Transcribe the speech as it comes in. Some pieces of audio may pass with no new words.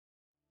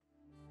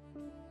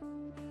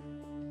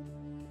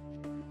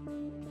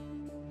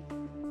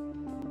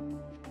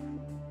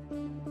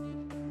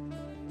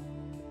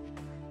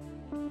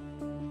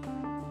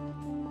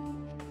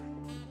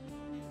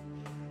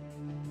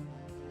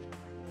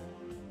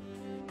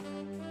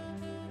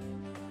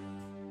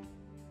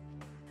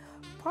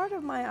Part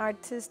of my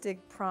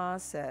artistic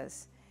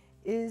process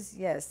is,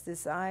 yes,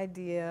 this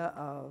idea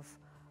of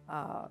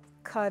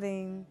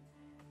cutting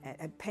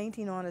and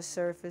painting on a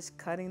surface,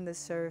 cutting the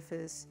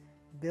surface,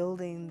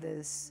 building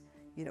this,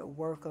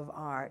 work of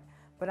art.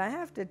 But I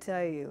have to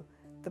tell you,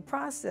 the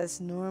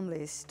process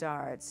normally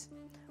starts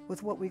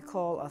with what we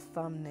call a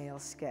thumbnail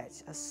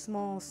sketch, a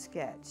small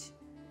sketch,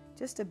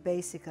 just a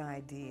basic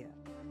idea.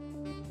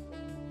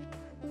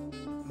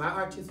 My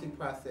artistic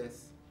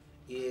process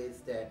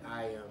is that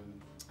I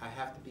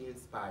have to be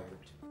inspired.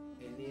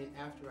 And then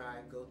after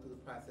I go through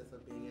the process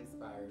of being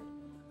inspired,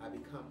 I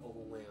become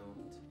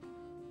overwhelmed.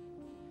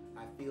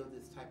 I feel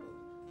this type of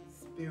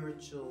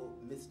spiritual,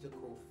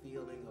 mystical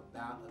feeling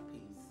about a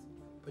piece,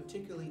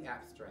 particularly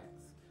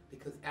abstracts,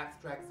 because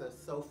abstracts are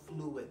so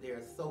fluid,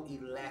 they're so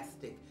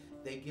elastic.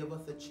 They give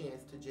us a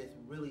chance to just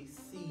really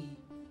see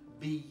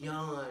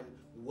beyond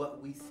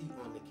what we see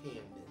on the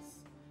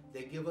canvas.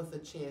 They give us a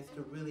chance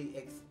to really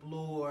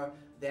explore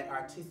that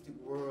artistic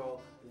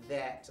world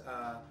that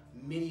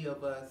many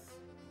of us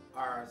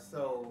are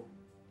so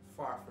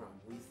far from.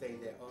 We say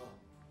that, oh,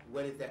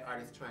 what is that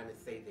artist trying to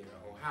say there?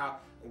 Or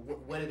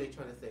what are they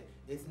trying to say?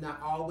 It's not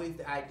always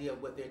the idea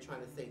of what they're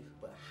trying to say,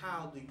 but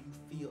how do you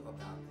feel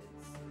about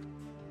this?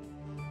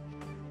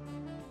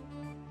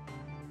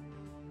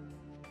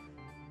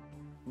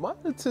 My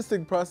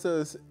artistic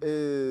process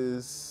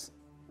is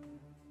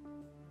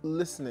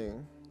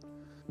listening.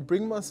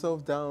 Bring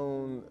myself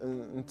down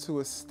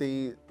into a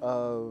state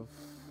of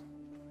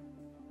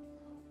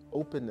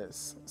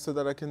openness so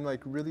that I can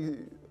really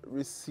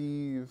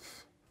receive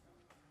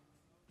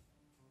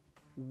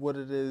what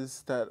it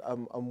is that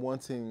I'm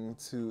wanting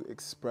to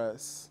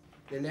express.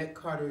 Lynette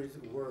Carter's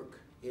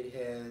work, it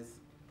has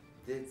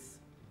this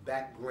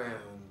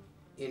background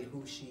in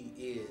who she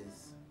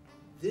is.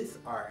 This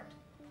art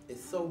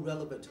is so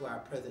relevant to our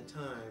present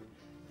time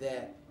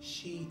that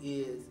she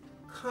is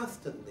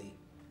constantly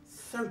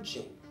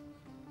searching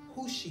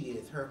who she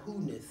is, her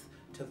who-ness,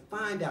 to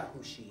find out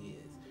who she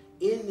is.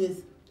 In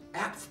this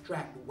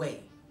abstract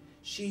way,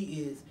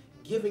 she is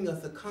giving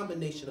us a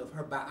combination of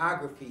her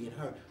biography and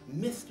her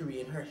mystery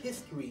and her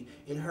history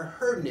and her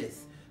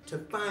her-ness to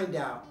find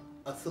out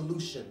a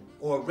solution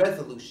or a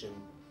resolution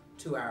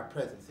to our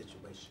present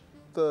situation.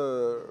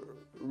 The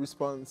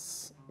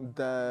response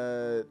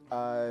that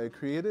I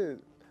created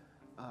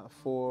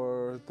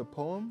for the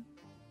poem,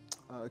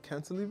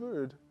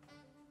 Cantilevered,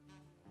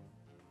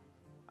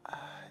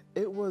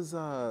 it was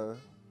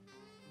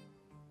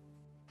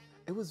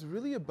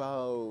really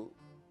about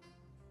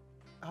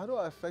how do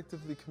I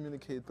effectively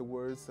communicate the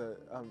words that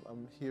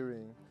I'm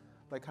hearing?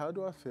 Like, how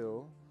do I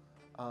feel?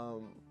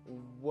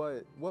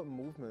 What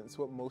movements,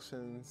 what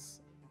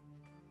motions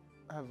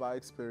have I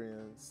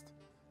experienced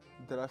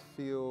that I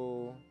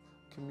feel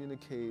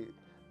communicate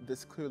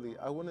this clearly?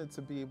 I wanted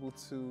to be able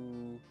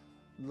to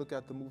look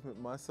at the movement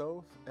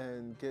myself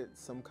and get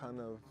some kind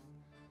of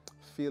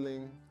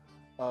feeling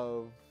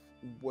of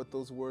what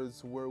those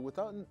words were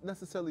without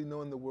necessarily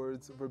knowing the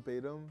words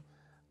verbatim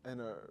and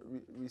in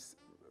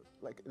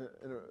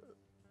a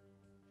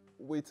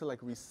way to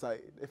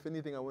recite. If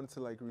anything, I wanted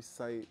to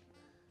recite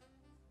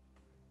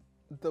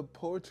the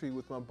poetry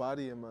with my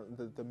body and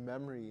the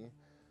memory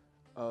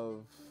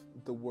of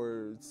the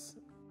words.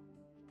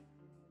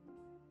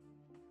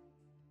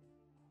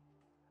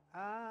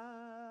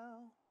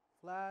 I'll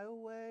fly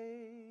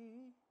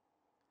away,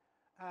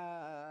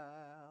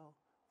 I'll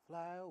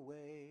fly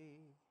away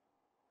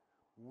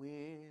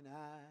when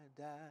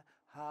I die,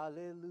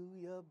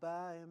 hallelujah,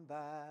 by and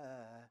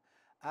by.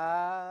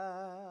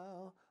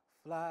 I'll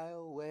fly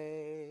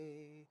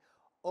away,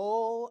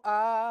 oh,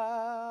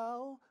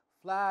 I'll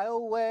fly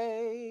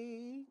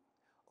away,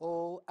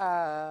 oh,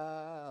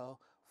 I'll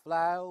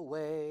fly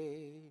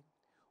away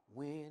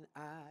when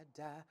I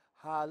die,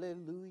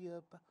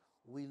 hallelujah.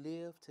 We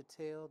live to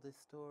tell this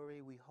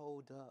story, we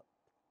hold up,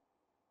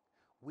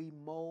 we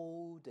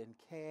mold and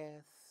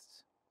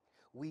cast,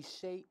 we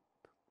shape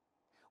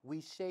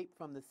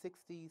from the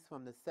 60s,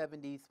 from the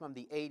 70s, from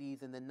the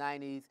 80s and the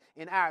 90s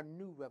in our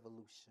new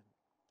revolution,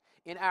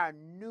 in our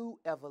new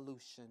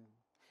evolution,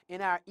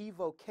 in our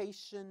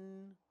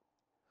evocation.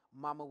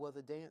 Mama was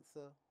a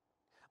dancer.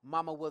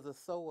 Mama was a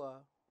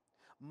sewer.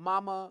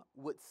 Mama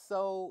would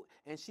sew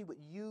and she would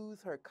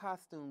use her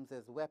costumes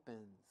as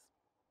weapons.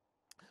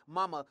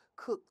 Mama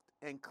cooked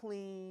and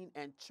cleaned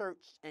and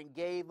churched and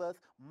gave us.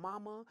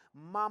 Mama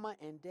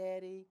and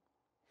Daddy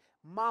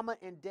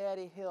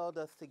held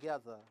us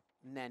together.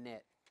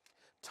 Nanette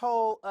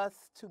told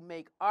us to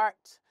make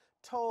art,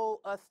 told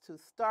us to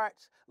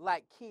start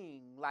like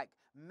King, like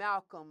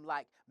Malcolm,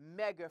 like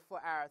Megger for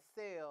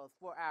ourselves,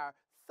 for our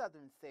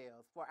southern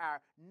selves, for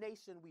our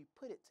nation. We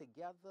put it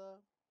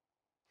together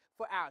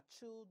for our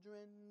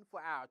children,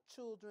 for our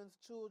children's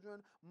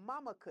children.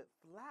 Mama could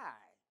fly.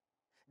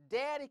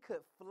 Daddy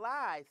could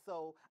fly,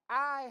 so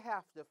I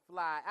have to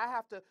fly. I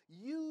have to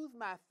use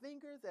my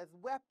fingers as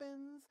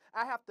weapons.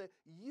 I have to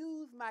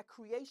use my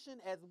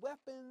creation as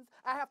weapons.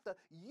 I have to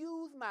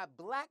use my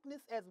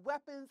blackness as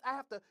weapons. I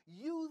have to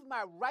use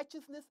my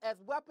righteousness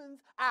as weapons.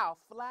 I'll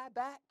fly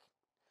back.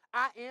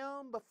 I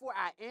am before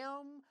I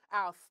am.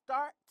 I'll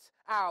start.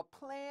 I'll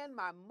plan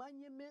my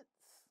monuments.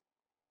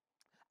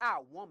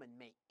 Our woman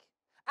make.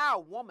 Our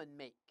woman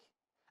make.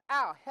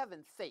 Our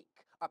heaven's sake.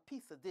 A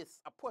piece of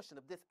this, a portion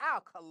of this.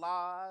 Our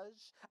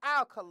collage.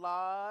 Our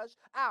collage.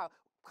 Our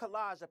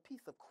collage, a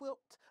piece of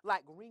quilt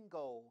like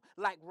Ringo,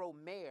 like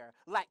Romer,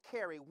 like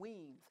Carrie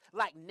Weems,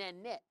 like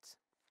Nanette.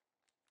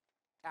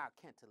 Our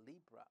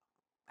cantilibra.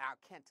 Our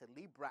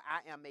cantilibra.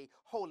 I am a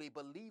holy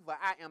believer.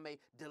 I am a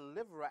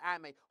deliverer. I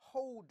am a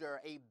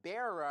holder, a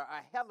bearer,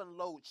 a heaven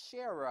load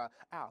sharer.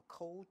 Our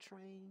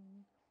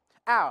Coltrane.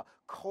 Our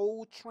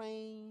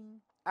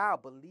Coltrane. I'll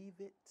believe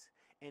it,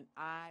 and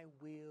I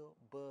will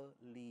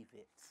believe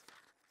it.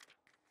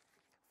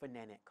 For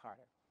Nanette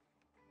Carter.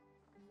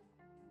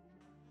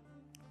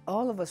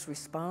 All of us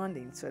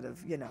responding sort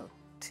of, you know,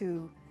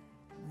 to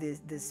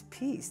this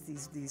piece,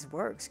 these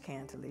works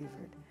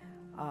cantilevered,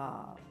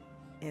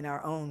 in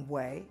our own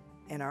way,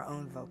 in our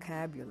own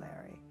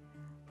vocabulary,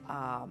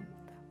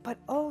 but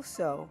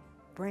also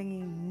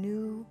bringing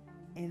new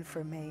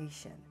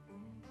information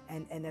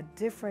and a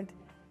different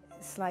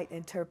slight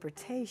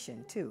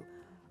interpretation too.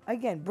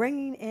 Again,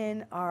 bringing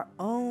in our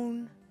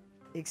own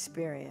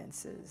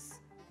experiences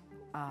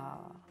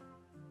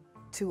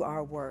to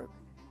our work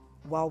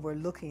while we're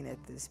looking at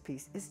this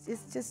piece.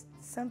 It's just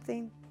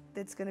something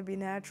that's going to be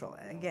natural.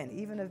 And again,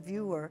 even a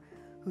viewer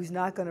who's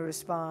not going to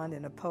respond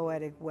in a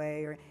poetic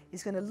way, or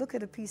is going to look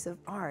at a piece of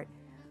art,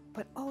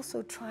 but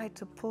also try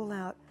to pull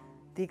out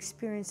the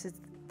experiences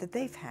that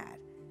they've had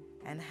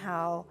and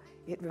how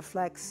it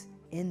reflects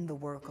in the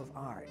work of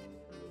art.